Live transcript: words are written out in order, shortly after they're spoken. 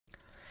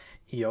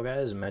Yo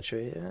guys, Metro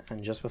here,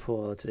 and just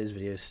before today's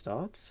video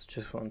starts,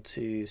 just want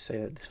to say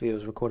that this video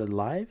was recorded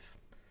live,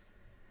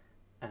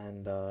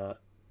 and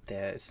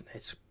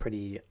it's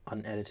pretty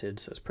unedited,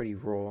 so it's pretty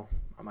raw.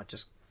 I might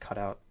just cut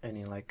out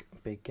any like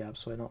big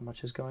gaps where not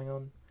much is going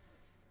on,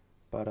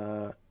 but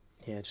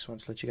yeah, just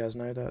want to let you guys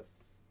know that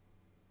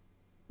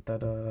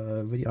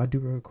I do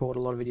record a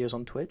lot of videos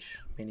on Twitch,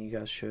 meaning you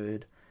guys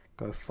should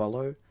go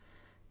follow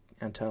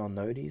and turn on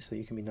noties so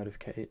you can be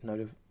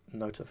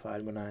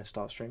notified when I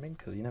start streaming,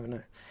 because you never know,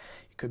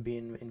 you could be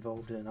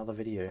involved in another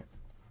video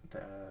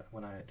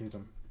when I do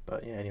them.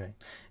 But yeah, anyway,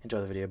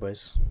 enjoy the video,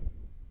 boys.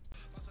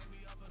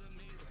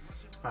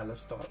 Alright,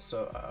 let's start.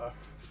 So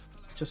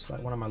just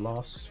like one of my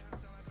last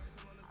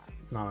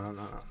no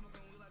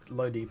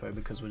low depot,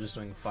 because we're just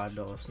doing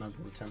 $5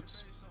 snowball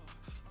attempts,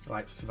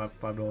 like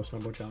 $5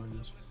 snowball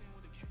challenges.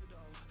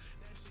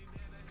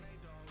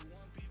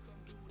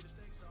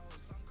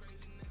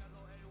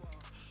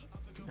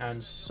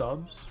 And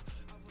subs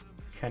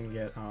can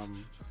get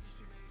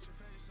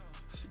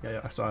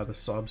so either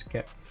subs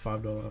get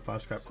 $5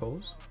 5 scrap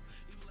calls,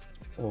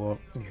 or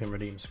you can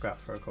redeem scrap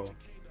for a call.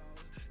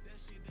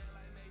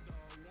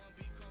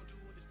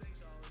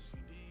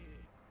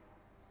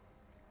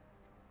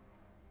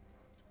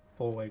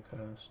 Four-way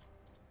curse.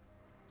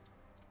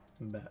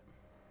 Bet.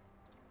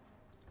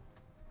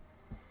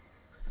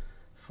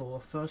 For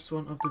first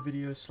one of the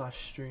video /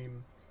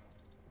 stream.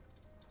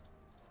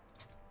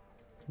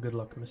 Good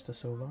luck, Mr.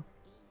 Silver.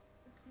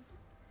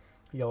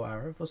 Yo,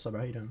 Arif, what's up?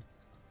 How you doing?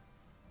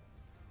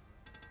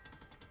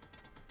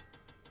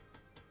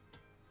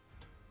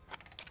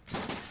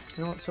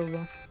 You know what,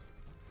 Silver?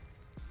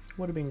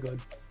 Would have been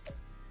good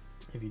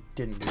if you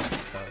didn't do that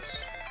first.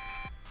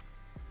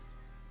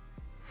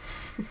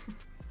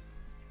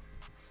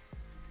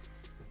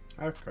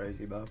 That's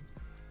crazy, Bob.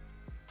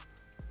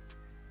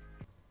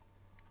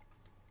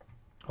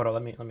 Hold on,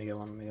 let me get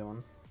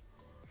one.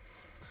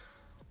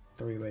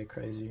 Three-way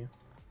crazy.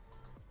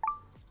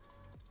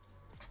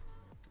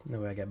 No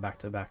way I get back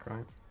to back,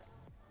 right?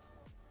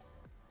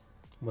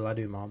 Will I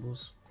do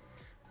marbles?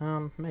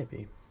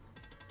 Maybe.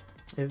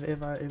 If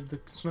the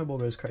snowball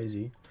goes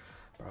crazy,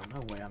 bro, no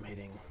way I'm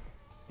hitting.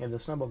 If the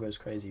snowball goes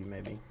crazy,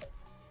 maybe.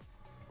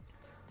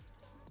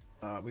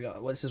 We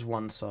got, this is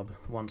one sub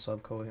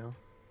call here.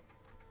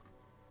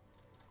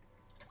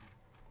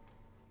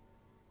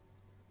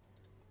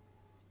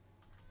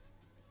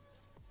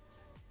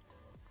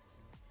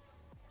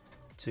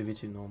 Two v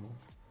two normal.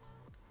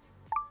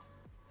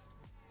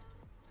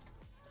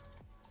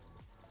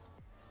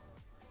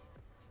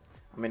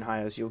 I mean,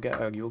 highest, you'll get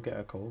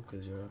a call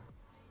because you're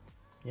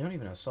not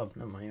even a sub.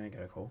 Never mind, you ain't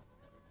get a call.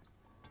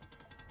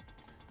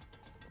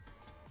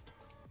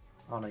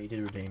 Oh no, you did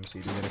redeem, so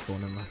you did get a call.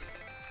 Never mind.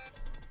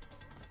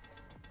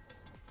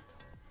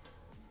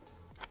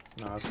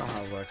 No, that's not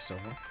how it works,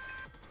 Silver.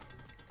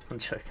 I'm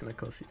joking, of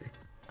course you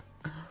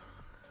do.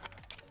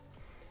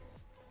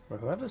 Bro,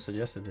 whoever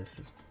suggested this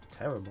is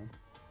terrible.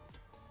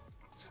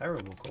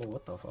 Terrible call.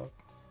 What the fuck?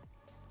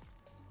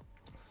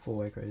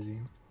 Four-way crazy.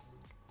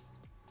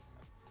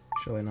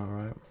 Surely not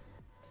right.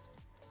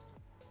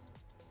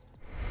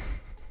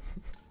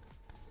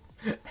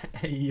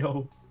 Hey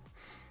yo,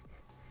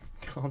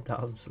 calm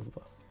down,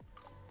 Silver.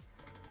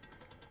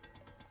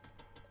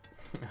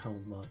 Oh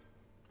my.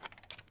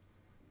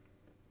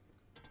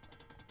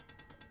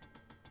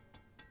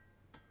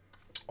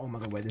 Oh my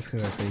god, wait, this could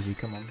go crazy.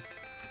 Come on,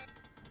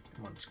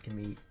 just give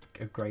me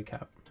a grey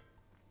cap.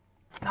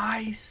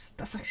 Nice.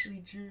 That's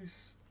actually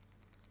juice.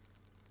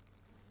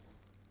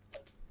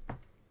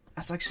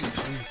 That's actually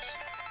juice.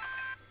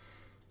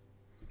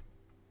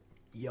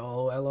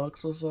 Yo,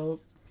 Alex, what's up?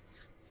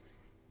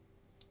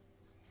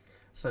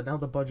 So now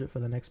the budget for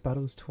the next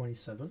battle is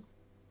 27.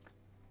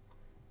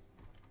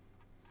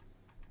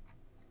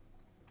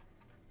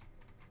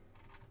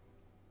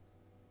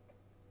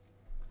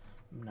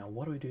 Now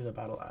what do we do the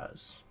battle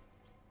as?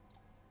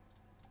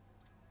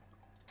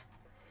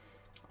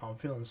 I'm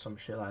feeling some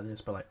shit like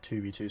this, but like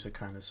 2v2s are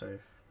kind of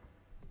safe.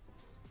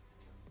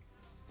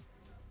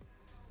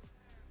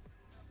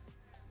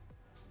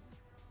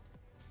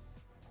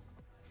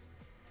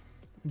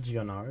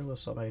 Gionari,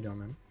 what's up? How you doing,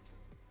 man?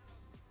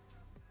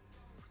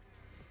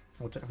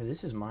 Well, technically,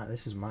 this is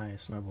my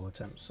snowball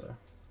attempt, so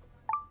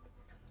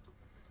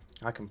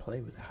I can play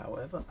with it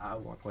however I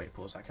want. Wait,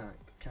 pause. I can't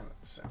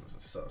sound as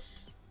a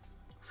sus.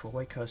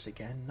 Four-way curse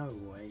again? No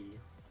way.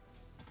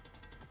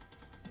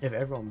 If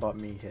everyone but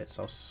me hits,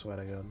 I'll swear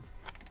to God.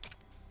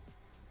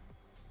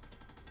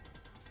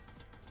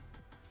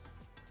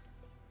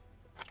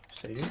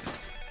 See?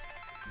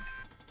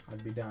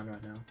 I'd be down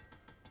right now.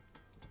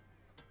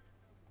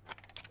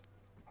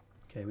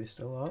 Okay, we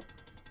still up.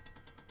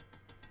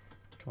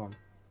 Come on.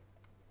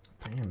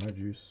 Damn, no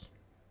juice.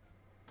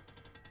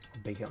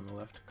 Big hit on the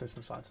left.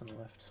 Christmas lights on the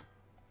left.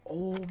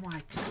 Oh my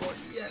god,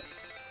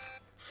 yes!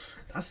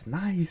 That's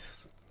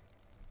nice!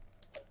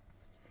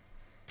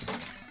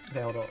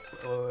 Okay, hold up.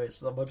 Wait,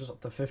 so the budget's up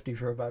to 50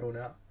 for a battle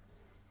now.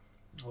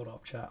 Hold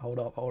up, chat. Hold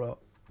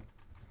up.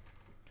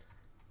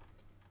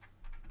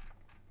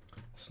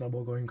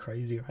 Snowball going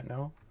crazy right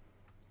now.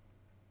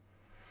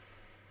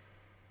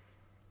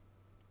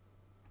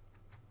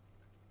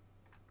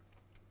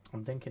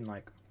 I'm thinking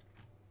like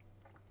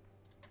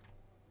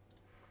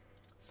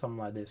something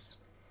like this.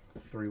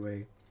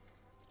 3-way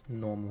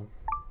normal.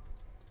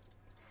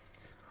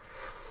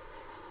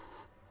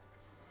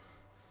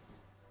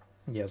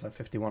 Yeah, it's like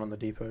 51 on the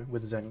depot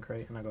with Zen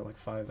crate, and I got like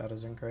 5 out of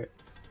Zen crate.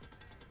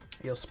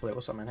 You'll split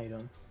or something, how you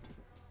doing?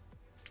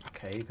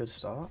 Okay, good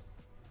start.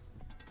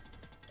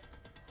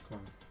 Come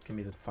on, give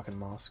me the fucking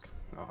mask.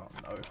 Oh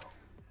no.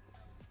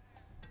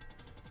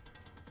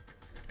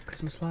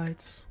 Christmas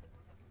lights.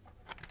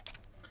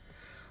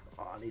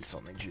 Oh, I need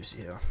something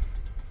juicy here.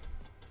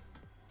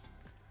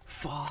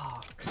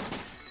 Fuck.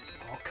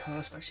 Oh,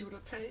 cursed, I actually would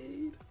have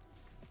paid.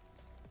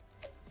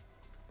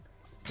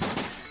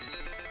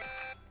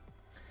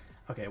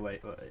 Okay,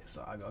 wait,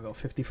 so I got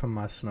 50 from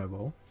my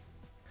snowball.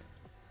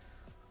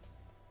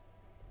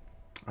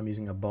 I'm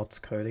using a bot's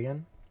code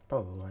again?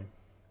 Probably.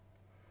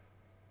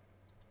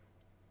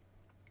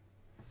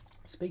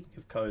 Speaking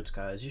of codes,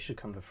 guys, you should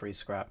come to Free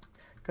Scrap.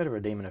 Go to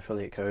redeem an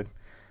affiliate code.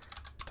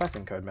 Type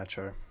in code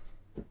Metro.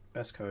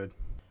 Best code.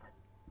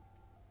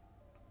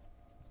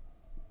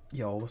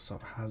 Yo, what's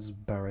up? Has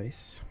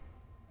Barrace?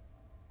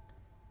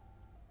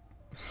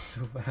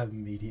 Silver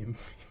medium.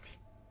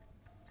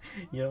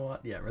 You know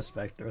what? Yeah,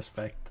 respect.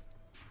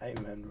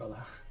 Amen,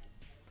 brother.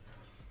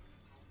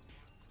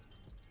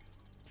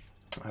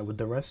 With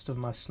the rest of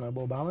my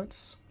snowball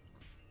balance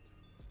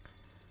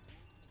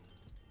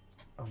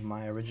of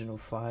my original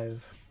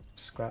 5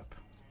 scrap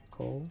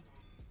call.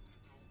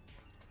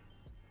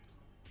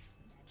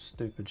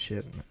 Stupid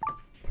shit.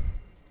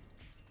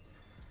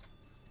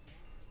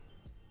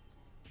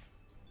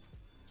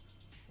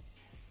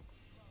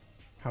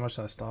 How much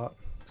did I start?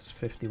 It's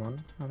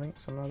 51, I think,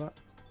 something like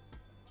that.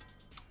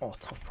 Oh,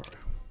 top pro.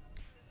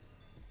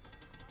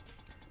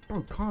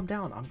 Bro, calm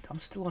down. I'm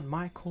still on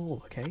my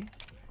call, okay?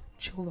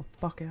 Chill the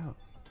fuck out.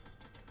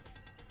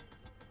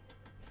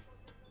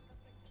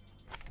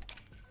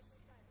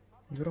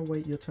 You gotta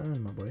wait your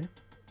turn, my boy.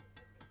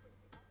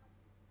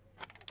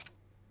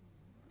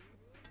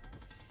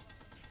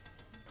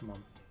 Come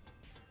on.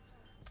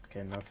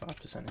 Okay, no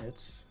 5%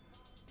 hits.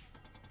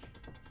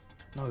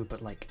 No,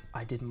 but like,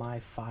 I did my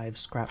 5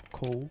 scrap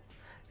call.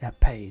 That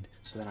paid,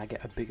 so then I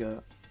get a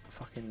bigger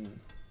fucking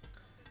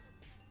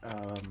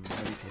what do you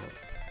call it?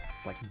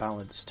 Like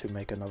balance to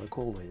make another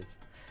call with,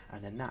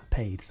 and then that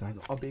paid, so I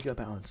got a bigger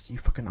balance. Do you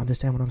fucking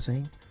understand what I'm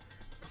saying?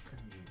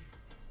 Fucking...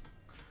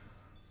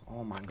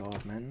 Oh my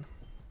god, man.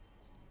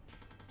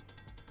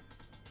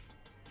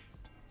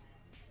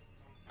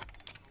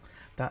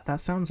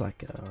 That sounds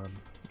like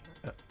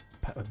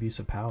abuse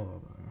of power.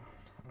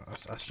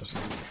 That's just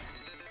me.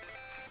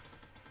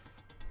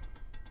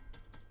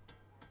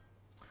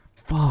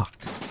 Fuck.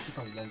 She's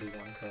on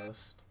 1v1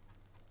 cursed.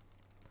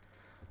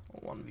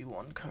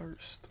 1v1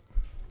 cursed.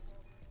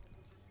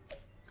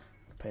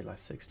 Paid like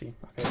 60.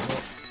 Okay,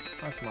 well,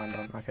 that's mine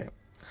done. Okay.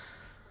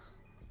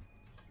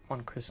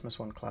 1 Christmas,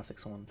 1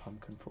 classics, and 1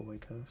 pumpkin 4-way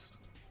cursed.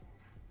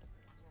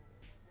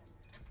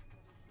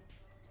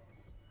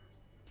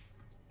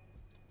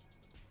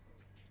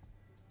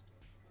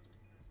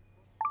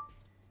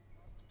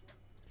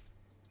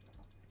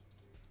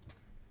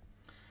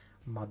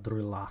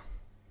 Madrilla.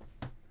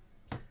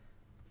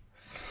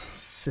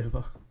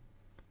 Silver.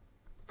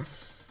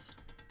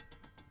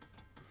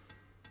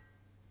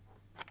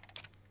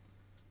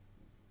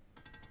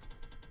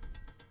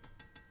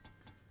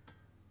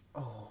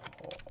 Oh,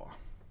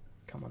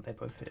 come on, they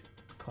both hit.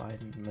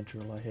 Clyde and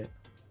Madrilla hit.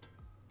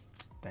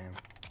 Damn.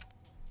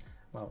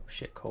 Well,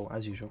 shit call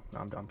as usual.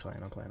 No, I'm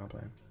playing.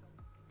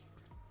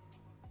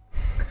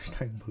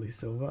 Hashtag bully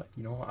silver.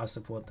 You know what? I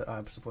support the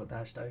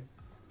hashtag.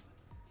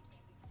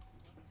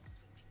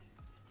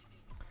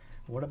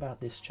 What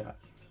about this chat?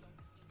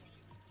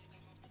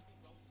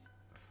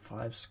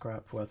 5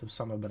 scrap worth of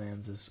summer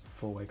bonanzas,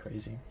 4-way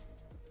crazy.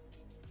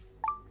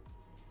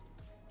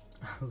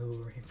 A little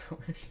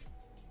rainbowish.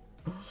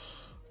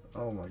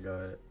 Oh my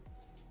god.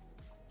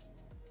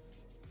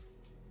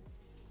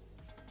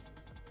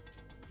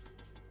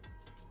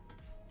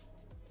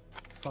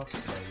 Fuck's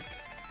sake.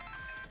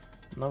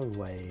 No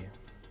way.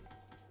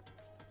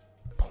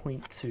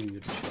 0.2 you're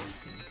joking.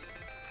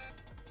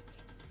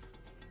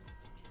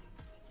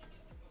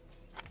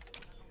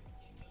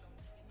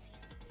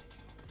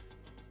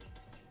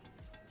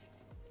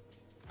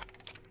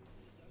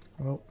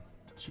 Well,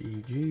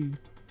 GG.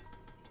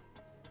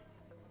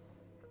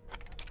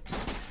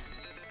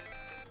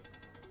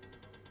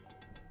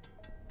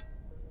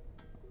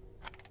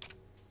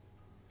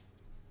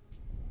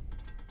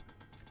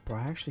 Bro,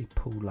 I actually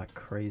pulled like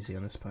crazy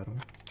on this pedal.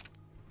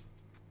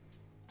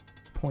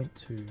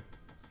 0.2.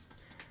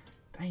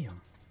 Damn.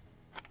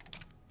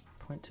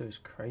 0.2 is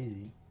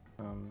crazy.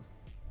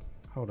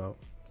 Hold up.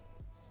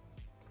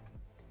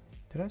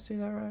 Did I see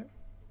that right?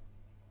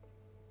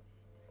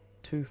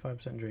 2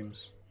 5%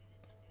 dreams.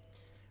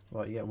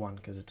 Well, you get 1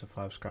 because it's a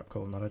 5 scrap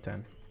call, not a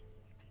 10.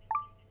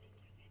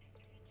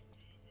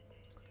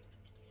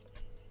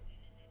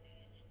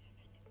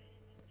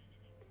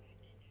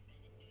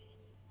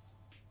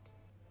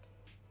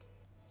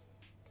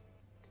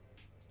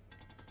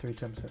 Three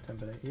 10% 10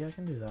 per day. Yeah, I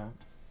can do that.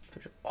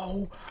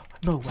 Oh,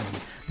 no way,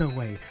 no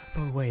way,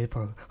 no way,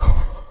 bro.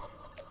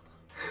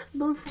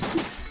 No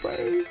fucking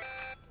way.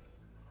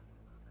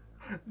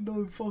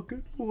 No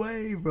fucking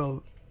way,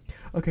 bro.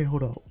 Okay,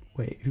 hold up.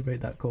 Wait, who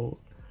made that call?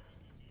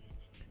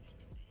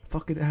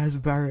 Fucking has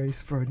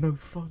Barros, bro. No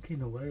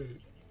fucking way.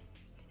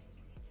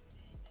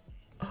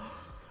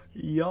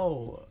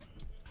 Yo.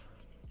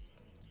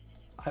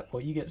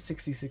 Well, you get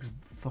 66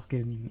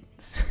 fucking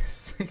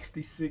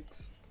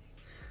 66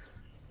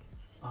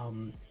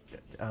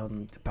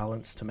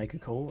 balance to make a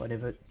call, and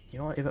if it, you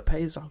know what, if it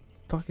pays, I'll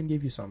fucking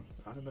give you some.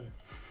 I don't know.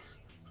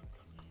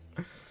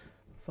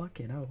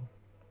 Fucking hell.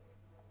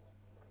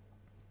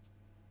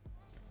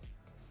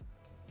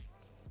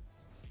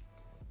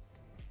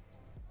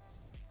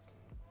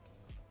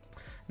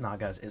 Nah,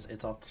 guys,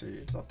 it's up to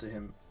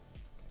him.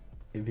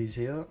 If he's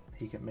here,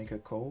 he can make a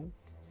call,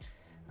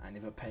 and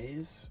if it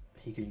pays,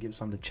 he can give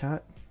some to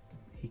chat.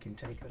 He can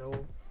take it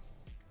all,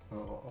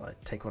 or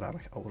like take what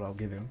I'll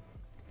give him.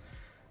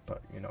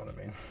 But you know what I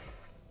mean.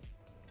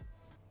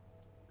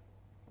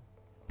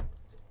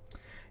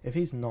 If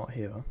he's not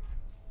here,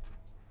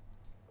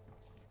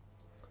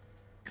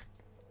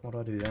 what do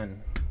I do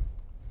then?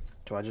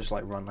 Do I just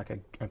like run like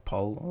a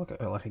poll,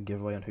 or like a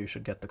giveaway on who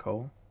should get the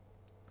call?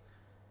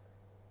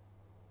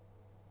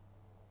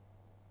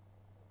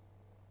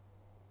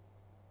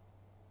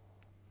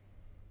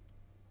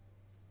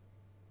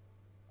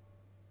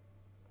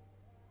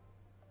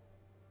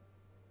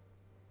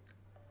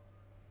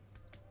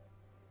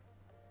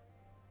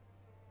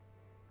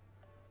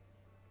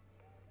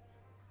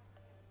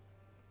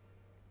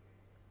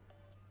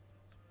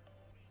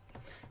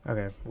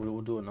 Okay,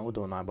 we'll do it. No, we'll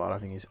do a night, but I don't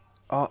think he's.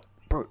 Oh,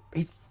 bro,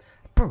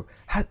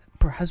 has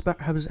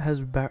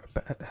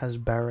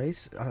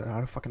Barres? I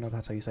don't fucking know if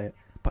that's how you say it.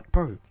 But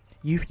bro,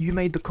 you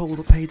made the call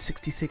that paid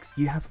 66.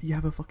 You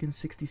have a fucking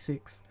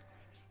 66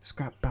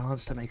 scrap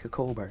balance to make a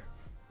call, bro.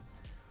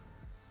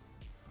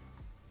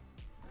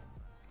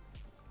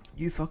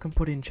 You fucking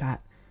put in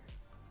chat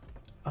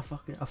a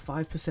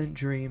 5%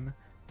 dream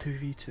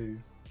 2v2.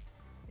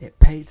 It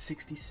paid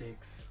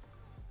 66.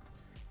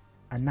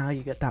 And now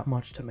you get that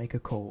much to make a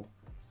call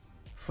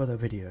for the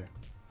video.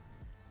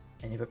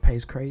 And if it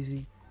pays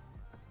crazy,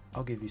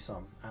 I'll give you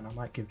some. And I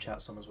might give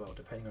chat some as well,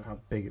 depending on how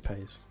big it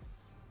pays.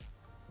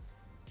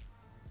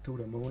 To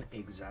the moon,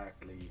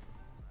 exactly.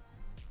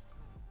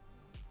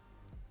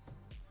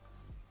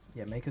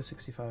 Yeah, make a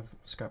 65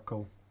 scrap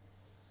call.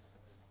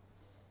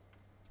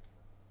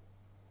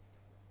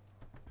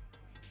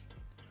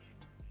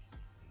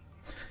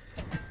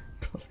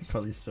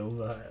 Probably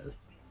silver.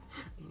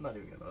 I'm not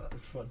even gonna lie.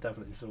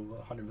 Definitely silver.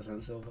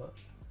 100% silver.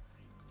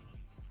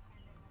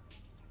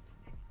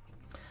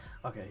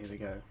 Okay, here we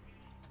go.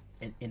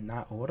 In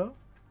that order,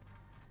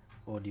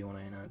 or do you want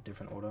it in a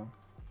different order?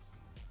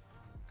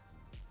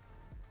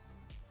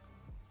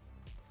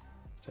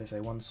 So say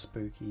 1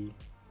 spooky,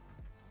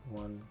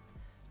 1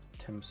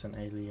 10%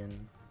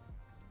 alien,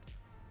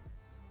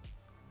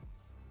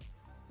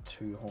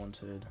 2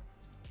 haunted,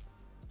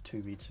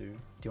 2v2. Do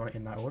you want it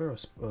in that order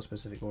or a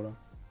specific order?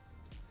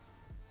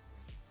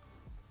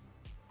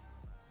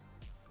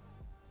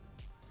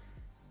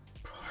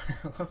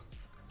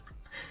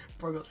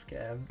 Bro got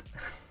scammed.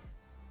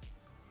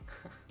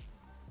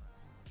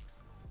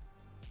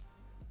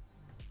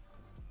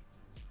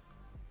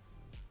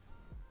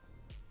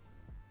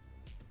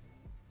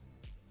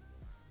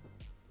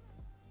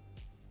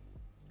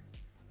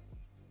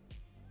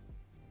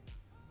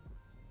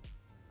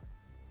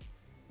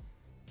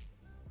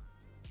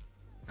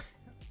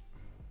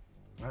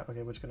 Alright,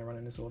 okay, we're just gonna run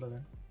in this order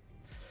then.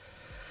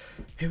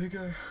 Here we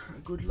go.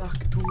 Good luck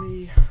to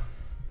me.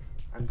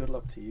 And good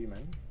luck to you,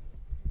 man.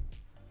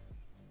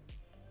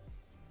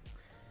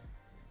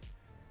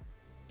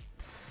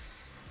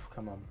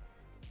 Come on.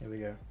 Here we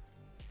go.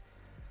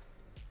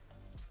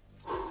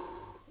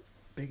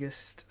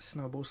 Biggest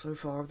snowball so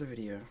far of the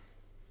video.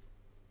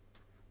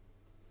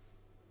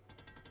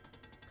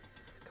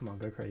 Come on,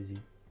 go crazy.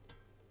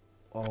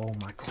 Oh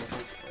my god.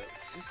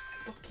 This is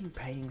fucking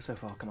paying so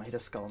far. Come on, hit a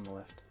skull on the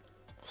left.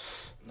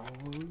 No.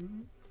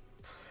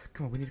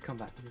 Come on, we need to come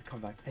back. We need to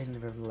come back. Alien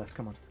over on the left,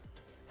 come on.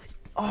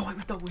 Oh, I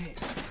was double hit.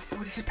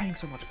 Oh, this is paying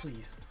so much,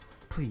 please.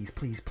 Please,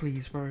 please,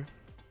 please, bro.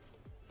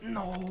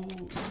 No.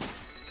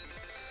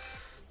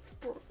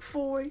 Bro,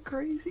 4 ain't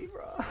crazy,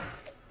 bro.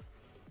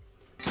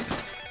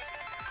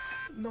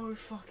 No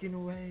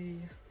fucking way.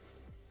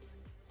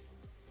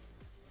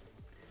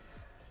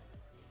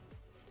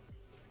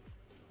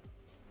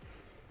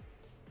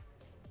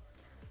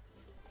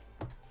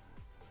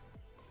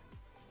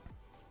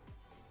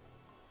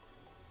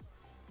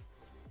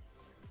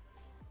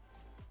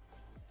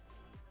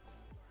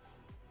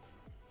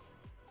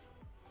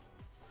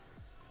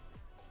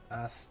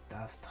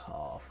 That's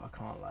tough, I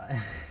can't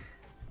lie.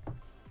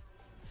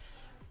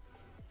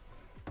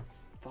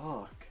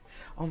 Fuck.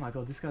 Oh my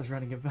god, this guy's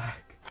running it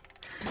back.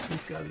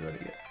 This guy's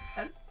running it.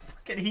 And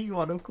fucking he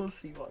won, of course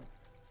he won.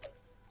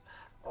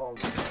 Oh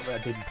my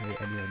god, I didn't pay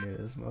anywhere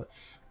near as much.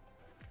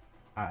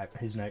 Alright,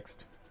 who's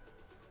next?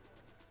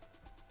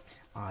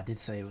 Oh, I did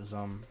say it was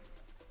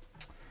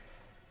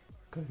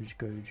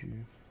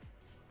Goju.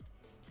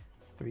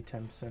 3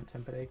 10%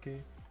 tempered AQ.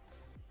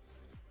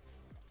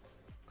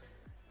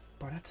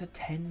 Bro, that's a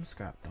 10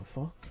 scrap, the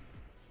fuck?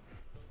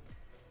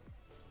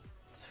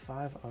 It's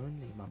 5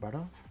 only, my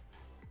brother.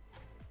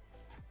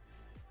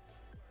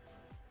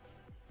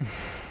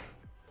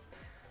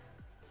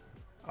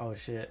 Oh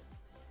shit.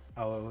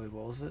 Oh wait,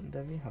 what was it,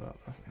 Devi? Hold up.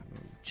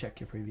 Check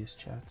your previous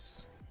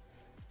chats.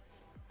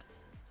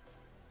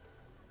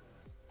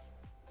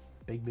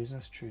 Big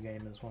business, true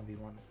gamers,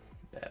 1v1.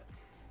 Bet.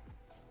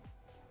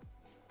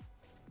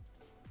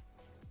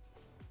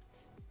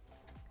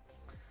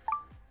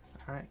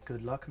 Alright,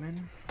 good luck,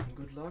 man.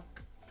 Good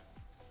luck.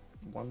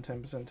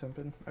 10%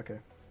 tempered? Okay.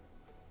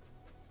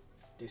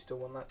 Do you still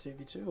want that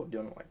 2v2 or do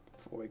you want like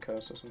 4-way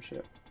curse or some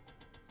shit?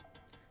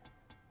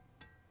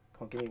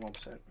 Come on, give me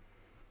 1%.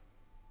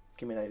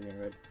 Give me the alien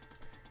red.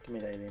 Give me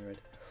the alien red.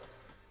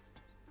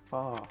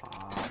 Fuck.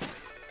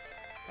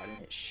 I didn't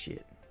hit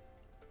shit.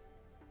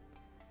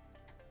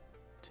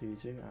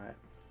 2v2, alright.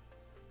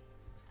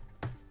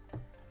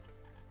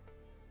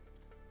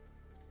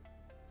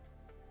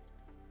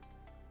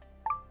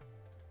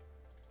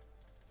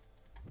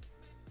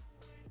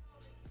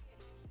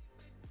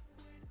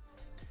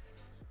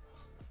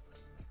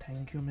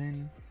 Thank you,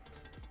 man.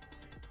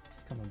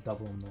 Come on,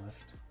 double on the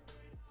left.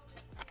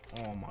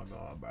 Oh my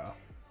god, bro.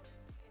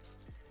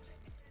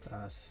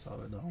 That's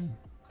so dumb.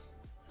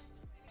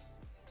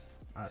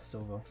 Alright,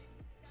 Silver.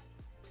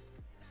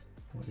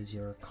 What is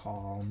your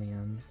call,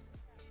 man?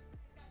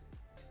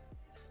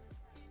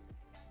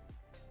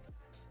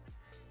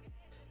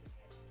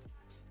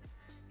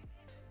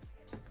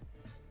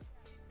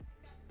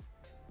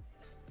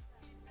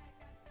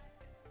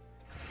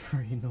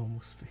 Three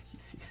normal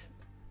species.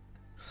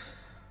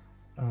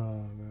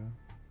 Oh, bro.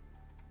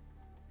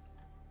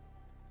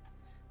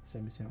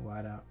 7%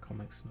 whiteout,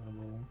 comic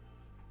snowball.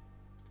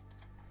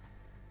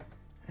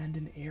 And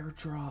an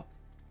airdrop.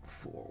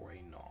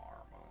 4-way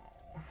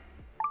normal.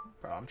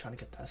 Bro, I'm trying to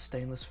get that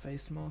stainless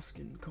face mask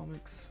in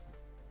comics.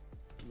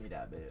 Give me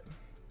that bit.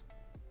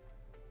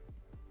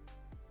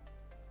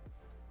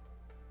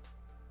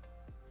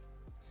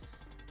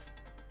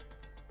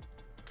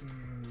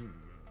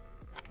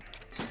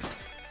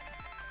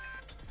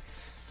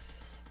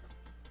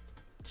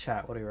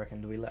 Chat, what do you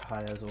reckon? Do we let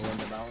hires all in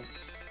the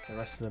balance? The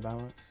rest of the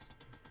balance?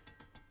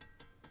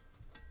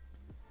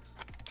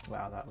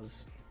 Wow, that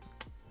was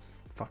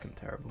fucking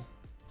terrible.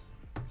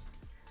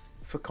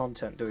 For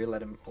content, do we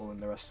let him all in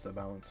the rest of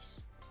the balance?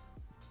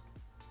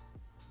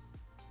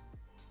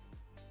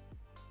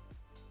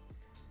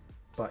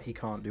 But he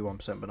can't do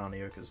 1% banana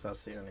because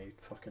that's the only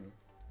fucking...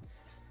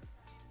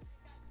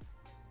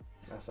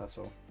 That's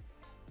all.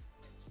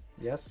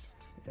 Yes?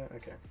 Yeah,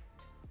 okay.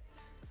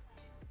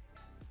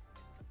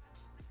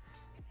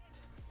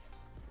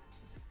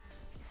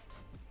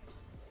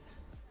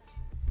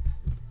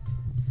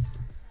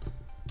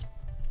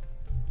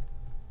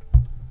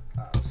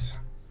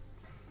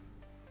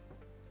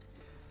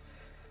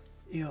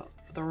 Yeah,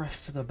 the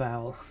rest of the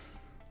bell.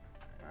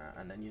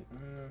 And then you...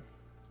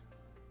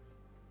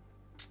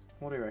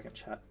 what do you reckon,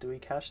 chat? Do we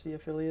cash the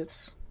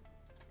affiliates?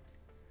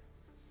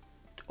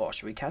 Or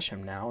should we cash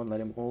him now and let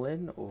him all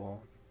in, or...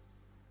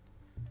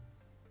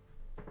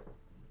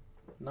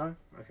 No?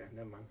 Okay,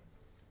 never mind.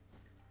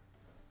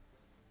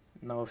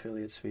 No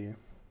affiliates for you.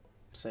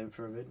 Save it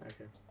for a vid?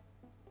 Okay.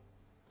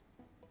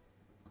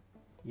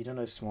 You don't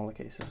know smaller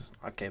cases?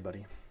 Okay,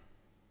 buddy.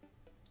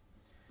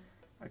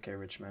 Okay,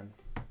 rich man.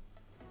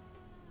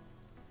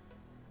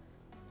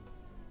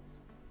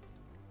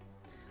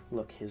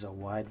 Look, here's a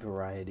wide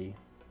variety.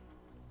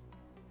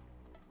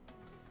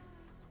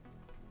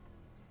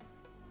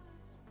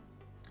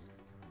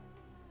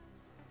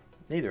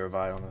 Neither have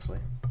I, honestly.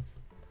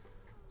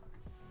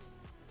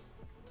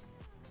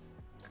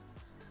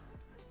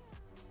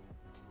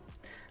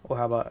 Or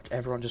how about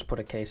everyone just put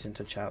a case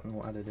into chat and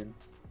we'll add it in.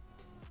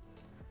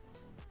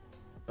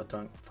 But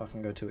don't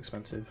fucking go too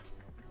expensive.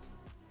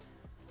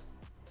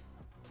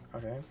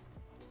 Okay.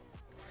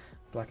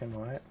 Black and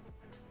white.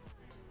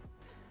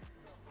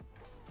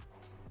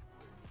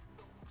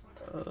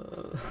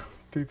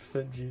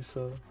 3%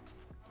 juicer.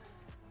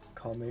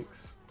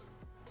 Comics.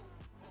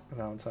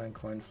 Valentine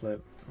coin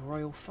flip.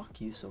 Royal,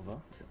 fuck you, Silver.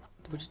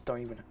 We just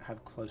don't even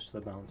have close to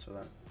the balance for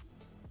that.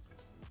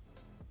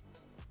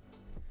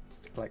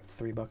 Like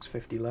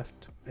 $3.50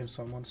 left if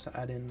someone wants to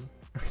add in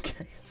a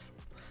case.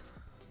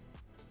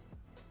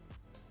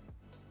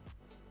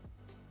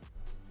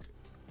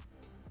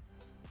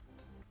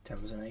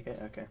 $10%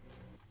 AK? Okay.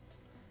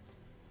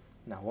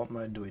 Now what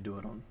mode do we do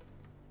it on?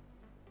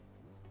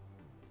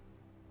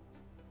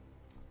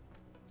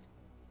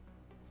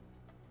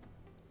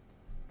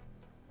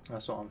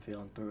 That's what I'm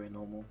feeling, 3-way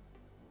normal.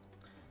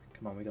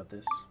 Come on, we got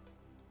this.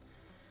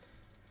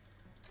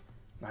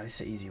 Nah, this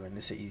is an easy win.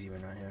 This is an easy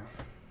win right here.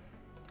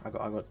 I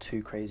got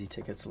 2 crazy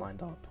tickets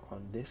lined up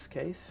on this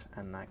case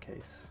and that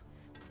case.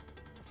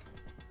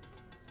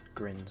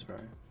 Grins, bro.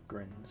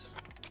 Grins.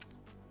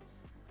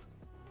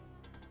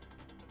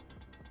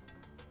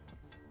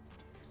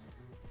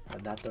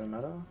 But that don't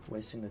matter.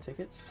 Wasting the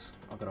tickets.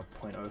 I've got a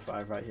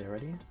 0.05 right here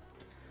ready.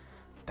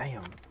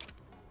 Damn.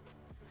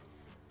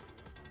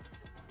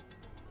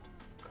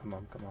 Come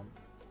on, come on.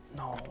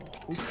 No.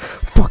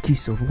 Fuck you,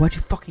 Silver. Why'd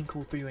you fucking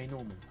call 3-way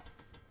normal?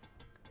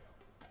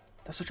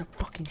 That's such a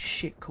fucking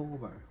shit call,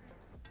 bro.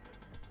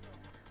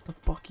 The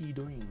fuck are you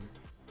doing?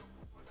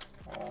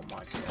 Oh my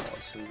god,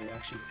 Silver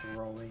actually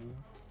throwing.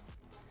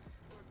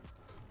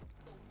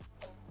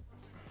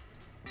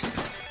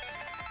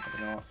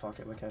 You know what, fuck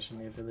it, we're cashing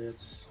the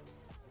affiliates.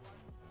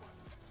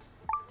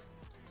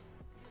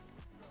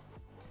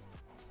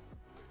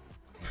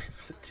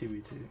 It's a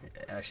 2v2.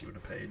 It actually would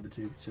have paid the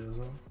 2v2 as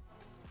well.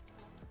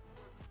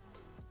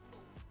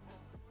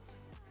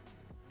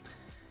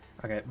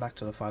 Okay, back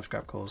to the 5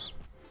 scrap calls.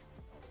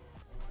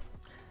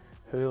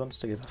 Who wants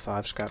to give a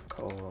 5 scrap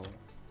call?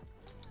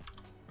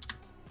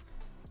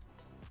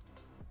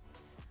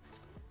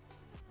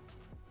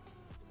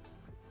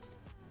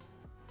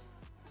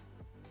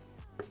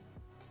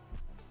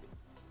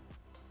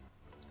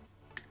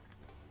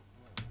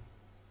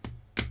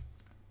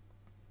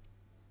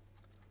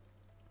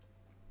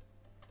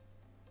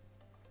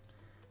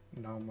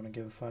 No one want to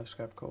give a 5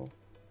 scrap call.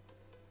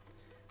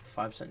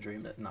 5%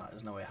 dream that nah,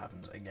 there's no way it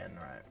happens again,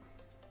 right?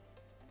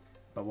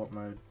 But what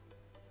mode?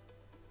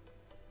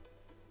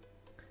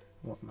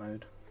 What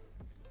mode?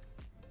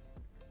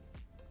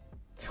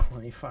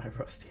 25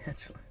 Rusty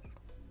Angelos.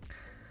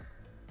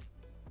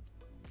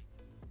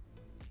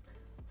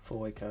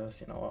 4-way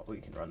curse, you know what?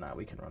 We can run that,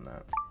 we can run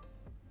that.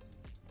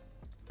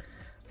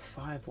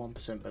 5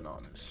 1%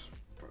 bananas.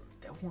 Bro,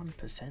 they're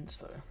 1%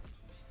 though.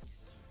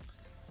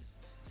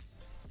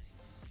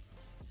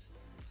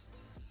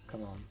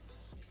 Come on.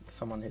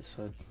 Someone hits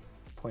a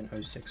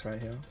 0.06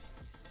 right here.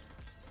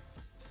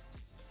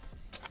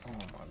 Oh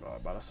my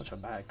god, bro, that's such a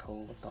bad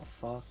call. What the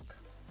fuck?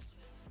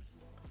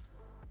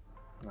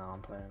 No,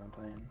 I'm playing, I'm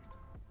playing.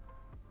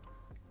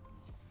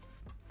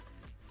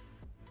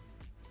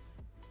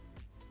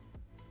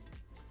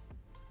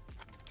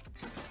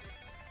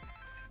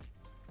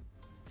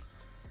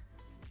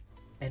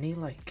 Any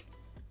like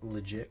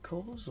legit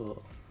calls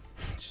or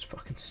just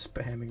fucking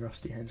spamming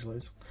Rusty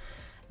Angelos?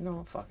 You know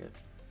what, fuck it.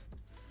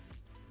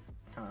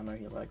 I know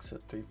he likes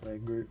it, 3-player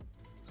group.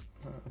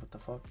 What the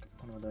fuck?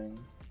 What am I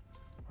doing?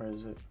 Where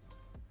is it?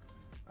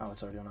 Oh,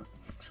 it's already on it.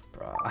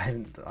 Bro,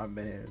 I've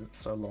been here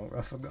so long, bro,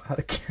 I forgot how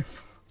to camp.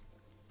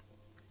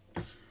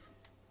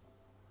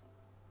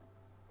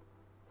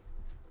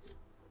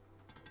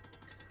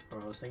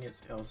 Bro, I was thinking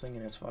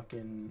it's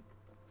fucking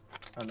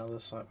another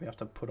site we have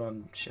to put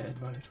on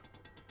shared mode.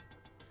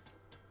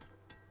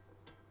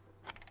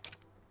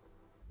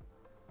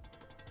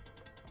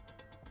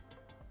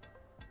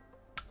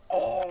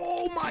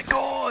 Oh my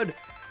god!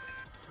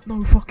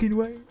 No fucking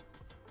way.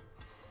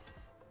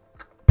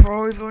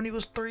 Bro, if only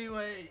was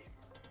 3-way.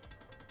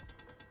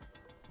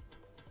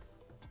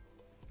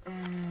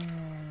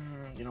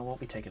 You know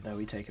what? We take it though.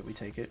 We take it. We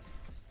take it.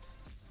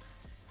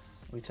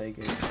 We take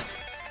it.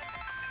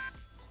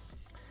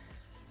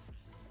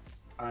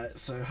 Alright,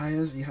 so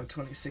Hayes, you have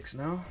 26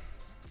 now.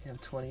 You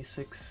have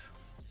 26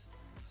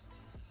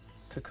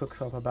 to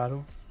cook up a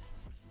battle.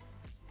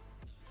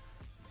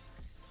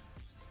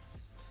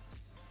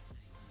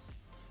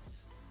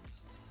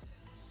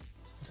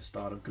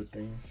 Start of good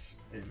things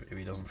if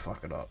he doesn't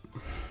fuck it up.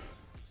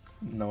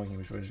 Knowing he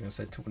was going to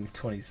say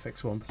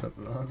 26 1%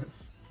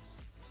 bananas.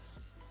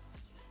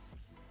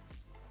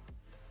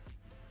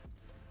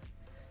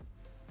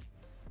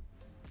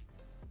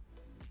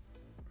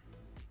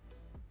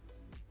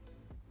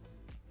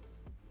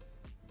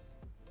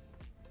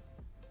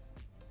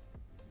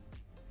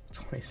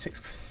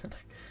 %.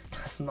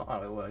 That's not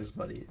how it works,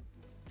 buddy.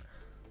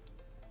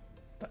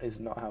 That is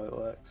not how it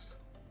works.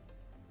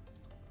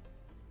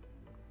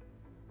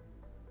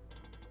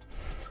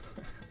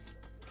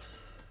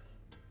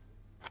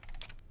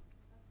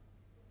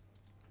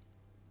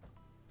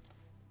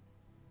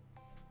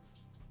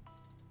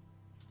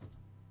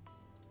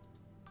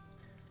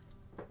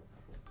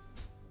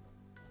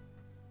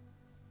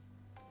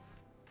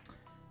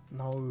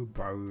 No,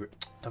 bro.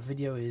 The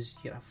video is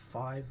you get a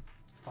 5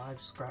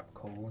 scrap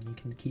call and you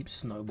can keep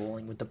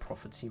snowballing with the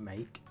profits you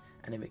make.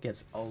 And if it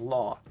gets a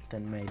lot,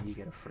 then maybe you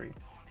get a free.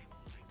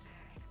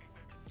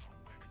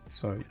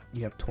 So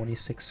you have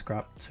 26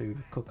 scrap to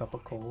cook up a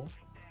call.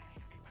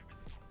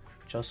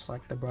 Just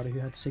like the brother who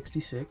had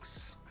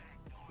 66.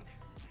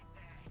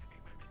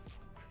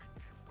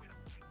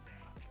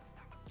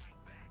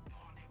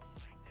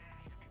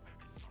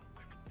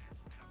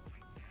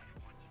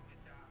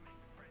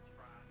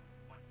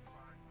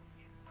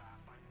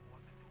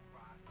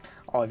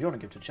 Oh, if you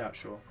want to give to chat,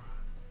 sure.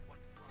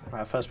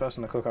 Alright, first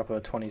person to cook up a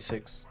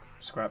 26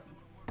 scrap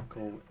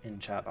call in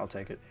chat, I'll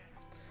take it.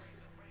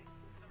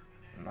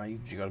 No, you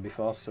gotta be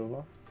fast,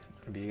 Silver.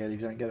 If you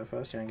don't get it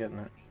first, you ain't getting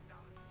it.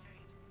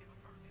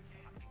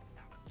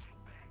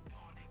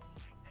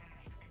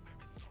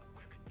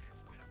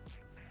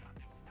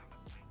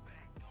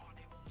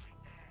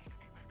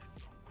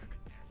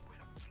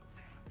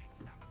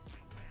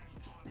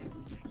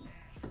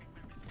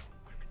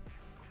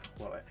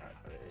 Wait,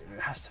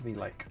 has to be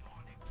like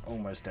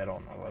almost dead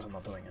on, otherwise I'm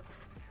not doing it.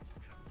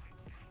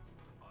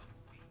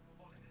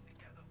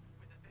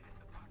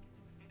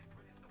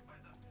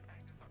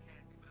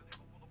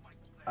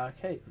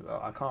 Okay, well,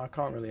 I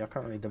can't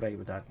really debate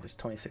with that. It's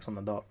 26 on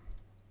the dot.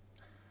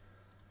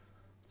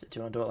 Do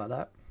you want to do it like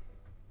that?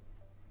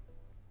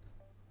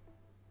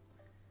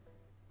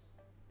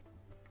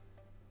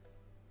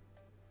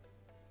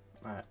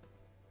 Alright.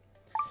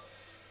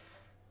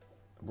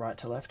 Right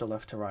to left or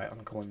left to right?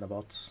 I'm calling the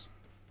bots.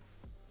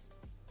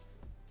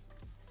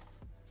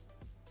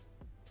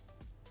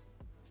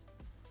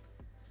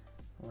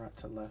 Right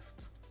to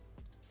left.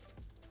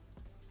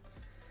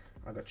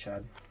 I got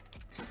Chad.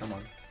 Come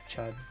on,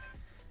 Chad.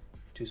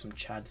 Do some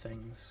Chad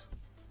things.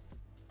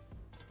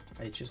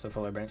 Hey, choose the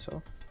follow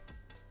brainstorm.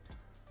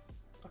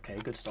 Okay,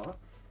 good start.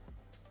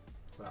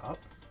 We're up.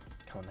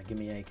 Come on, now give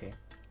me AK.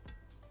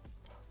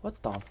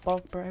 What the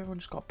fuck, bro? Everyone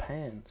just got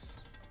pants.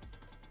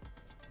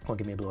 Come on,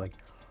 give me a blue egg.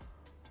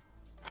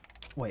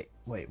 Wait.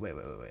 I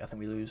think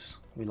we lose.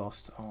 We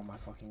lost. Oh my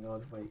fucking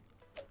god, wait.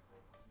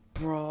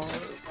 Bro,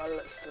 by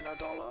less than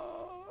 $1.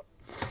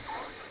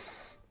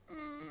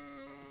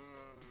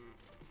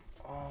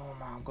 Oh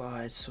my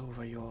god,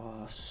 Silver, you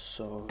are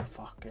so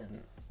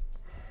fucking...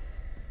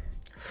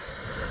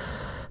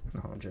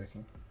 No, I'm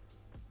joking.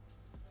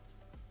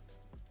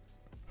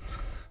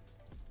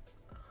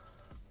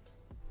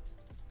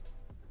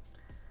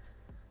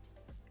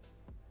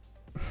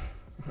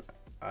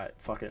 Alright,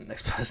 fuck it.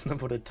 Next person to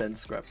put a 10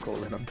 scrap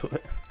call in onto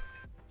it.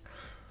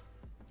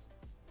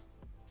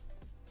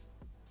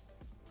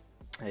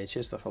 Hey,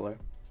 cheers to the follow.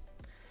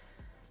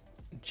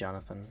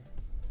 Jonathan.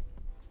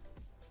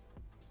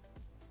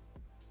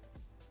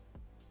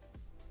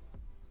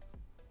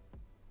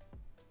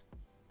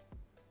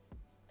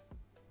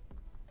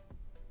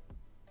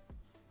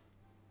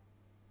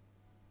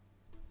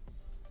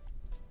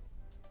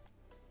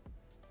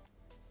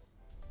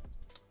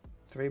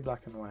 Three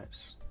black and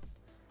whites.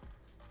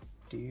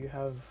 Do you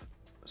have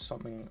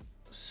something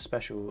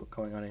special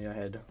going on in your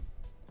head?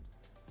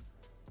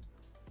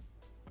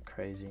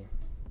 Crazy.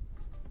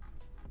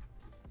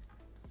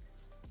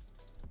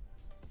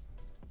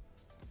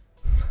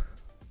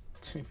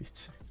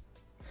 2v2.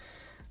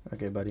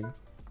 Okay, buddy.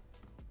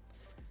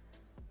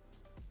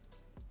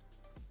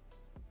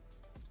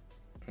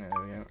 There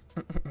we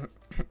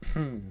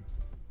go.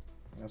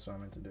 That's what I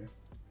meant to do.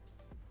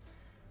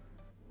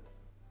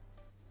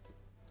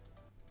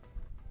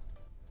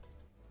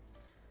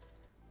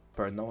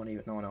 Bro, no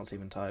one else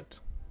even typed.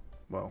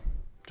 Well,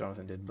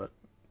 Jonathan did, but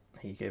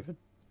he gave it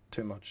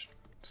too much.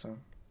 So,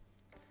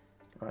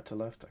 right to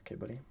left. Okay,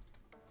 buddy.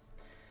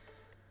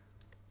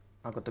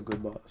 I got the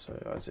good bot, so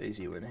it's an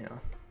easy win here.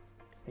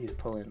 He's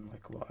pulling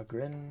like what, a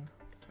grin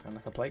and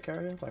like a plate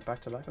carrier, like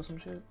back to back or some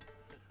shit.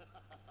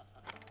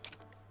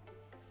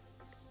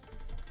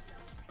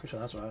 Pretty sure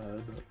that's what I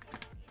heard, but.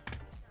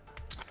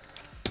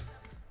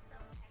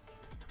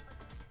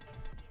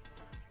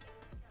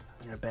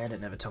 You know,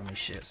 Bandit never told me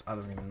shit, so I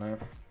don't even know.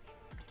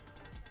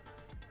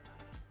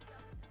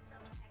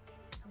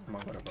 Oh my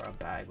god, bro, a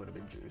bag would have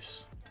been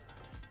juice.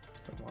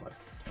 More like,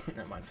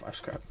 never mind, 5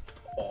 scrap.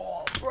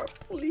 Oh, bro,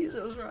 please,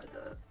 it was right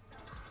there.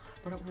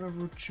 Bro, that would have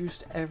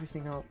reduced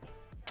everything up.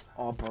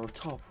 Oh, bro,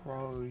 top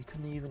row, you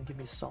couldn't even give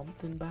me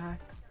something back.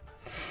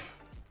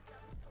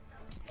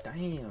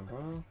 Damn,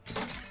 bro.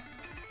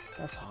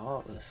 That's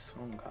heartless.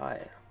 Oh,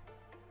 guy.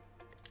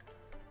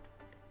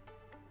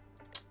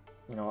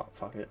 You know what?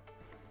 Fuck it.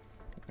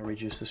 I'll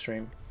reduce the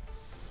stream.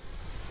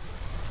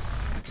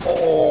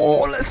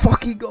 Oh, let's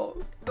fucking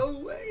go. No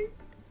way.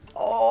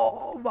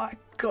 Oh my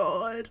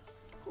god.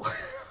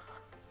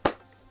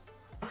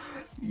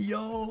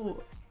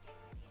 Yo.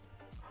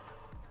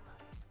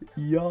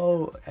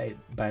 Hey,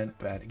 ban.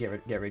 Get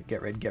rid.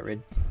 Get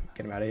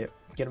him out of here.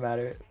 Get him out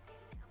of here.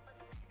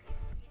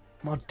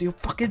 Mods, do your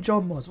fucking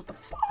job, mods. What the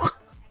fuck?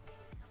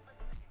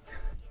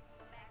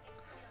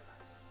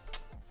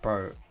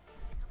 Bro.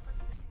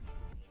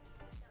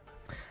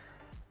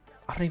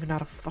 I don't even know how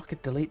to fucking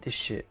delete this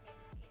shit.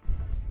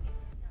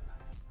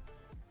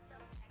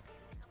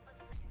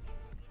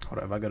 Hold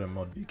on, if I go to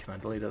mod view, can I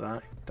delete it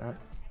that?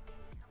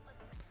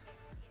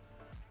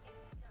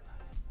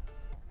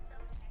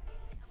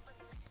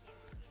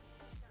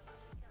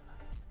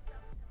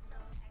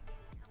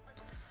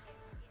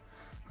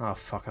 Oh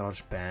fuck it, I'll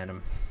just ban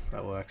him.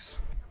 That works.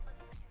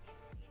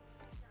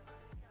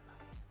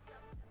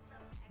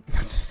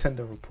 Just send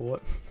a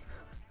report.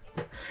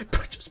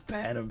 Bro, just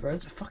ban him, bro.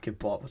 It's a fucking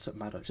bot. What's it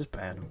matter? Just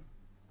ban him.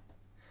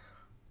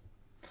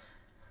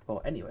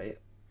 Well, anyway,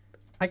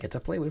 I get to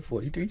play with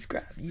 43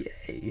 scrap.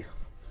 Yay!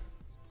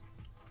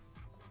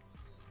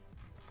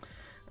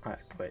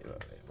 Alright, wait.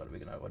 What are we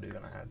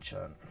gonna add,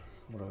 chat?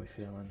 What are we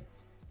feeling?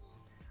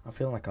 I'm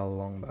feeling like a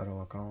long battle.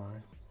 I can't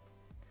lie.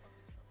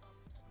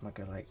 Might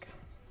go like.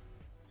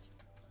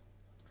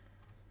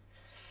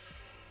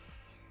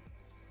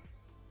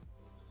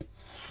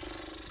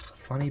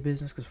 Funny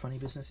business, because funny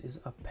business is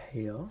a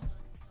pair.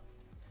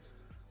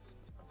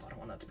 I don't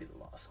want that to be the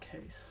last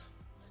case.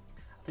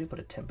 I think put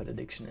a tempered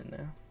addiction in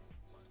there.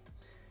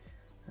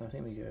 I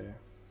think we go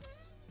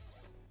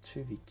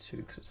 2v2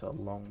 because it's a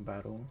long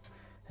battle,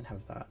 and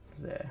have that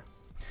there.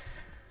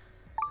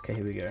 Okay,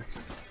 here we go.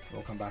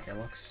 Welcome back,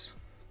 Alex.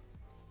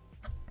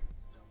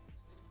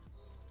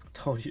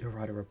 Told you to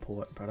write a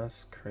report, bro.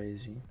 That's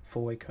crazy.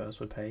 4-way curse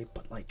would pay,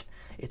 but like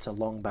it's a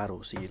long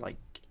battle, so you like,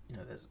 you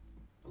know, there's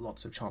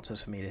lots of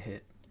chances for me to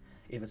hit.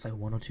 If it's like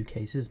 1 or 2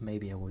 cases,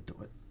 maybe I would do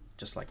it.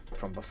 Just like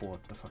from before,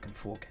 the fucking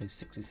 4K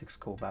 66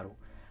 core battle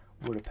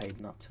would have paid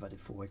nuts if I did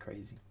 4-way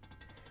crazy.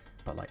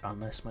 But like,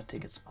 unless my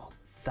tickets are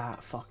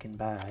that fucking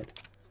bad,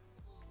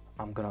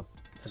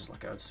 there's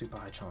like a super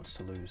high chance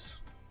to lose.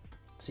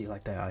 See,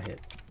 like there I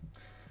hit,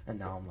 and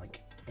now I'm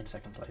like in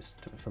second place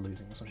for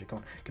losing or some shit. Come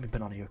on, give me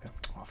banana yoka.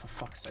 Oh, for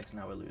fuck's sakes,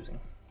 now we're losing.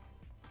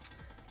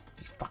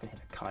 Just fucking hit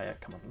a kayak.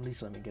 Come on, at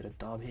least let me get a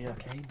dub here.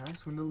 Okay,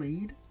 nice, we're in the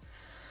lead.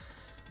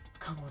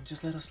 Come on,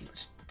 just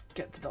let's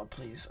get the dub,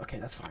 please. Okay,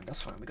 that's fine,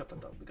 we got the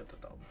dub,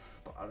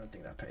 but I don't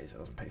think that pays. It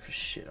doesn't pay for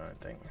shit, I don't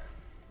think.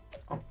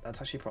 Oh, that's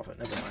actually profit,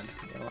 never mind.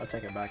 You know, I'll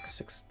take it back,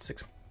 6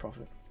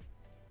 profit.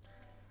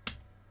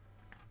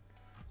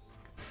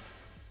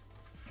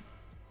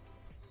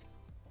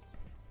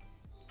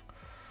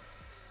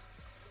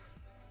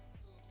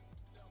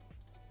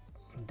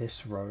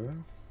 This row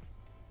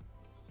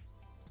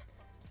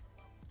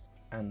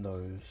and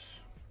those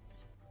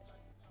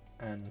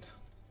and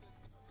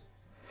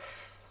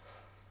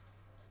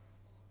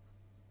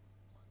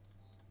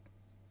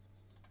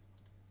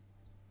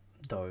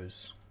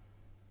those.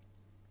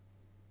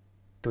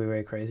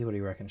 3-way crazy, what do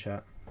you reckon,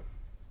 chat?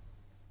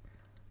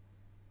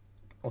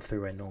 Or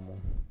 3-way normal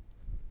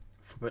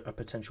for a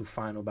potential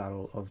final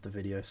battle of the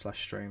video /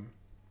 stream.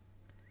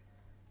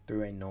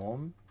 3-way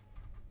norm.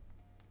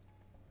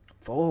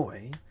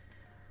 4-way?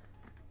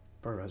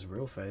 Bro has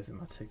real faith in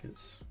my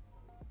tickets.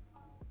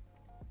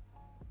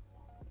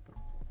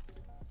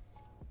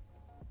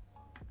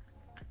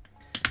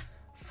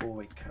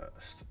 Four-way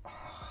cursed. Oh,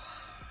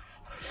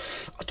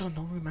 I don't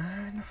know,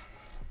 man.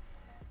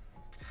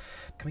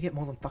 Can we get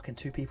more than fucking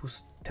 2 people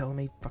telling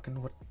me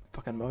fucking what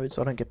fucking mode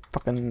so I don't get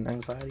fucking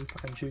anxiety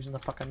fucking choosing the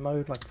fucking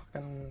mode? Like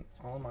fucking,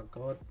 oh my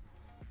god.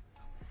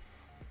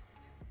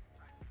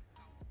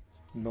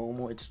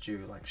 Normal, it's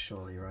due, like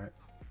surely, right?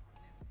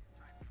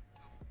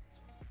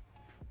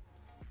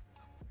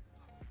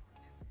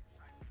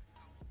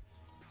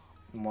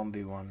 One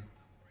v one.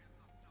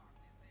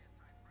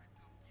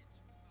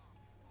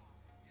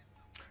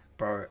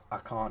 Bro, I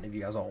can't if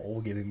you guys are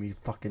all giving me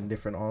fucking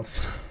different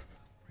answers.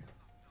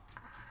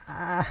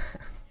 I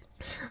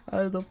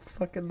don't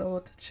fucking know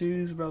what to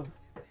choose, bro.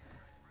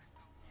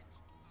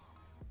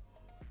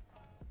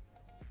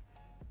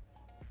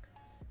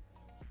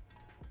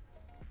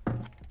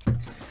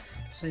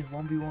 Say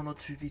 1v1 or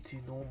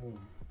 2v2 normal.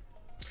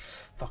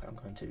 Fuck, I'm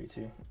going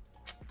 2v2.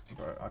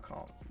 Bro, I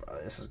can't.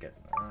 Bro, this is getting.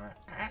 Oh,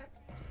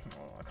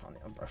 I can't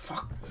even, bro.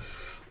 Fuck.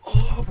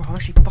 Oh, bro, I'm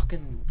actually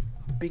fucking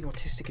being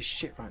autistic as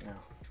shit right now.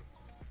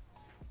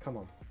 Come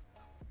on.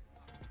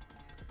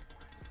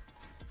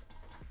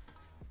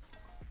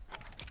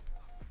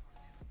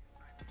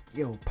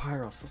 Yo,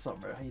 Pyros, what's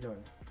up, bro? How you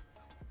doing?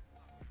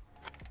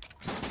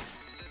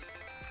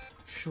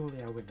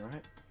 Surely I win,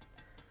 right?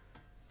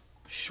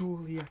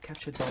 Surely I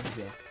catch a dub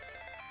here.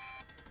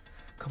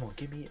 Come on,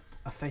 give me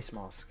a face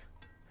mask.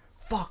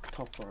 Fuck,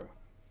 top row.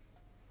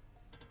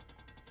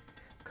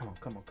 Come on,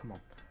 come on, come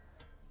on.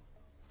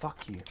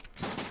 Fuck you.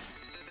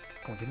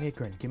 Come on, give me a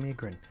grin, give me a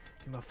grin.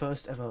 Give me my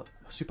first ever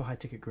super high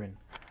ticket grin.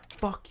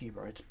 Fuck you,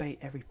 bro. It's bait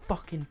every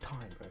fucking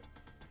time, bro.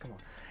 Come on.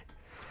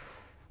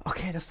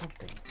 Okay, that's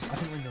something. I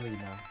think we're in the lead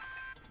now.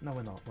 No,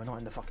 we're not. We're not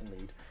in the fucking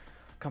lead.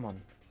 Come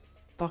on.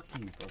 Fuck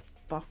you, bro.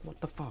 Fuck,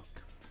 what the fuck?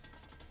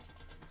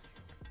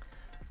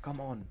 Come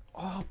on.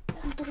 Oh,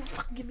 bro, don't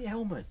fucking give me a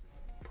helmet.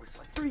 Bro, it's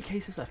like 3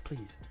 cases left,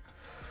 please.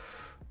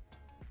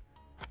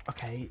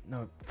 Okay,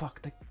 no,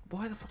 fuck.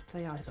 Why the fuck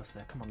did they add us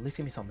there? Come on, at least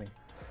give me something.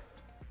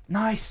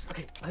 Nice!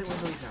 Okay, I think we're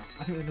in the lead now.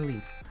 I think we're in the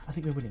lead. I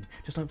think we're winning.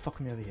 Just don't fuck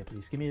me over here,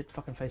 please. Give me a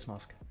fucking face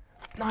mask.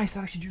 Nice,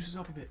 that actually juices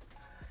up a bit.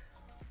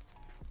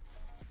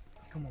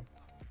 Come on.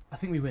 I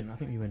think we win. I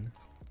think we win.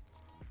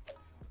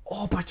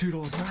 Oh, by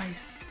 $2.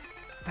 Nice.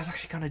 That's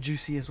actually kind of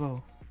juicy as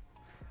well.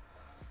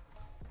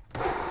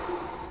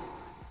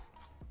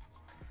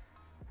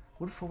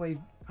 What if 4-way...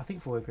 I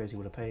think 4-way crazy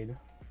would have paid.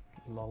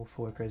 Lol,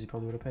 4-way crazy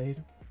probably would have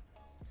paid.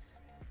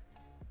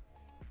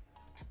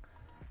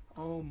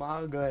 Oh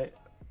my god.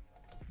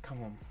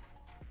 Come on.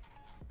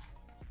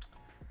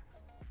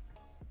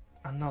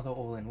 Another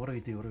all-in. What do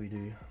we do? What do we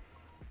do?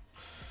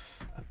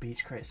 A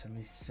beach crate,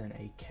 70%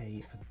 AK,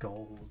 a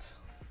gold.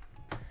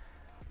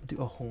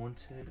 Do a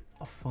haunted,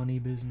 a funny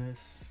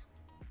business,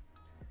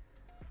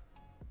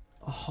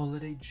 a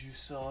holiday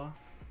juicer,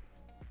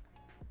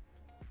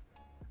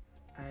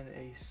 and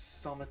a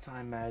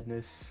summertime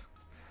madness.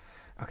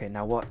 Okay,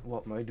 now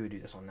what mode do we do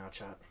this on now,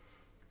 chat?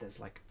 There's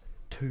like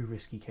 2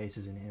 risky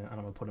cases in here, and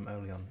I'm gonna put them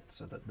early on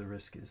so that the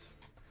risk is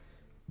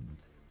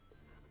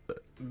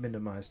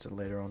minimized to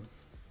later on.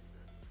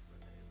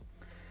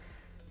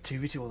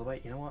 2v2 all the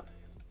way. You know what?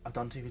 I've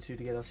done 2v2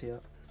 to get us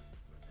here.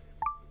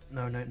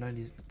 No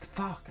need.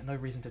 Fuck, no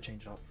reason to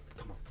change it up.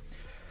 Come on.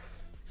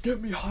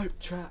 Get me hype,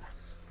 chat.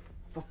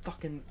 For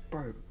fucking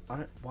bro.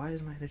 Why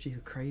is my energy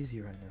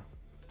crazy right now?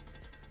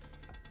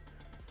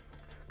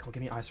 Come on,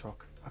 give me ice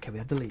rock. Okay, we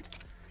have the lead.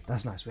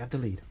 That's nice. We have the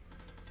lead.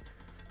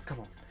 Come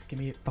on, give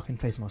me a fucking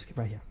face mask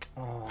right here.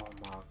 Oh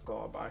my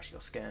god, I actually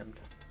got scammed.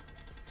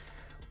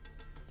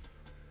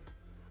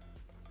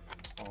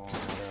 Oh,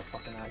 they're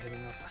fucking out getting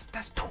us.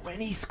 That's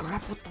 20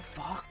 scrap. What the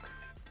fuck?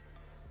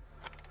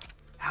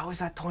 How is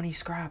that 20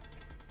 scrap?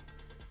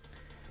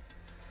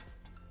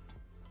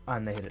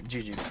 And they hit it.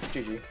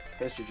 GG.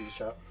 Here's GG's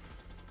shot.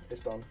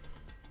 It's done.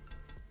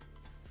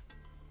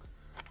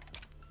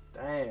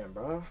 Damn,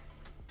 bro.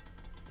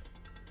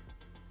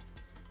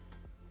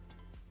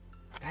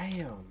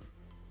 Damn.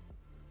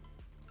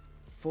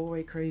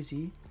 4-way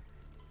crazy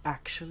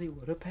actually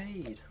would have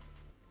paid.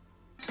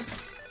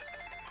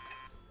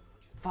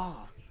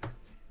 Fuck.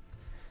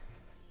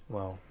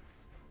 Well,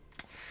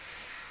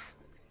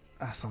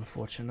 that's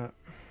unfortunate.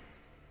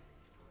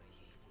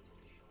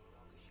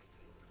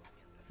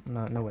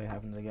 No way it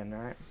happens again,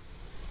 right?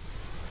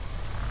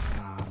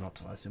 Nah, not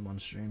twice in one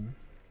stream.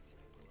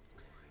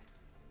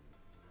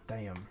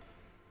 Damn.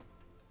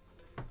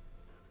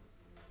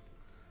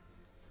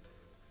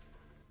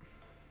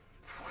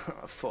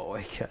 A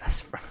 4-way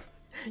curse, bro.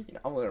 You know,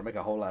 I'm gonna make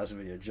a whole ass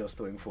video just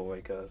doing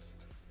 4-way curse.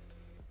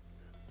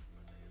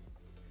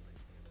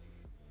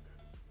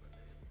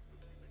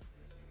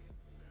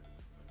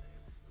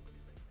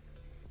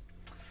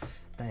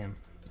 Damn.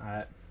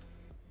 Alright.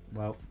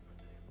 Well.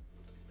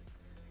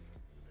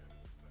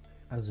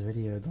 As a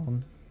video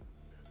done.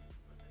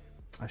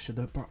 I should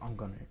have, bro. I'm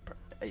gonna. Bro,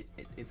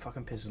 it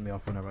fucking pisses me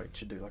off whenever I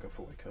should do like a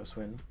 4-way curse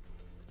win.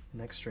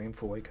 Next stream,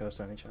 4-way curse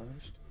only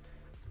challenged.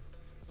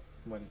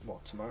 When,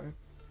 what, tomorrow?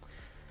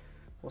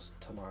 What's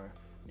tomorrow?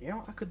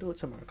 Yeah, I could do it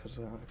tomorrow because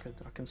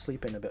I can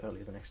sleep in a bit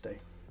early the next day.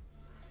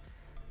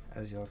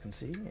 As y'all can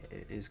see,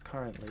 it is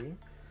currently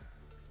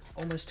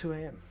almost 2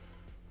 AM.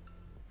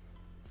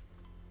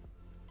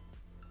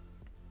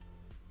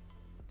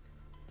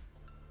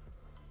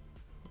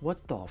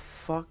 What the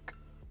fuck?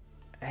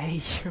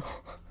 Hey, yo.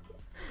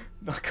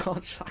 No, I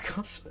can't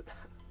say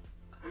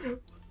that.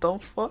 What the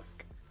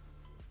fuck?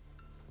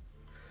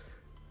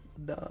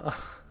 Nah.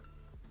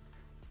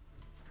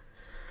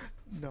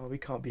 No, we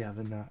can't be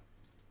having that.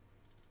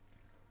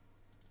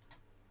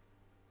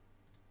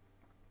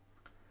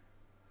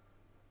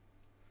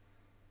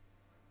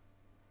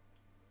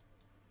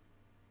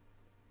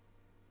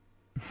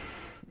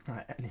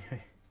 Alright,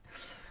 anyway.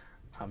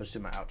 I'll just do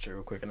my outro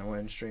real quick and I'll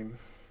end stream.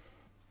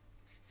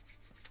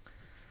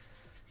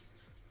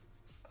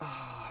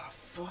 Ah, oh,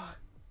 fuck.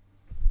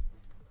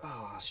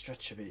 Oh,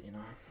 stretch a bit, you know.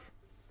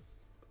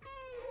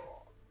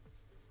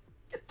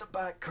 Get the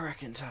back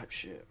cracking type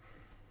shit.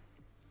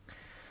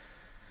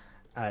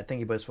 Thank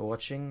you boys for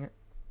watching.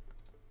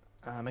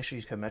 Make sure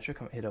you use code Metro.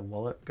 Come hit a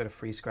wallet, go to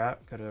free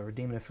scrap, go to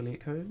redeem an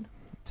affiliate code,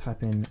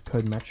 type in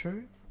code Metro.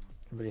 It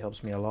really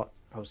helps me a lot.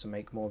 Helps to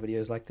make more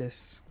videos like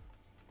this.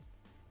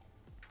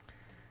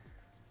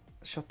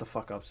 Shut the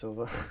fuck up,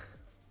 Silver.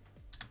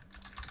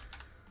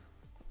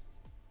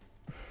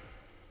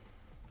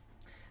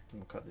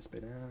 We'll cut this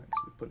bit out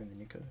because we put in the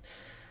new code.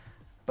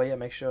 But yeah,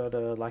 make sure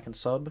to like and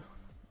sub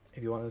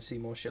if you want to see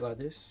more shit like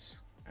this,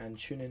 and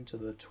tune into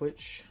the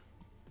Twitch.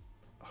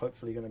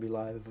 Hopefully going to be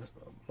live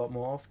a lot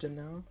more often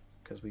now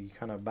because we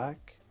kind of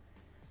back,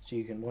 so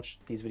you can watch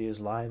these videos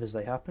live as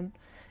they happen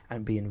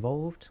and be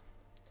involved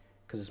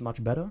because it's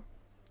much better.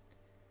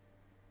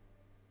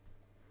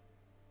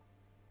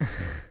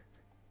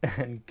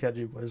 And catch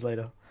you boys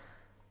later.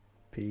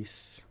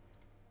 Peace.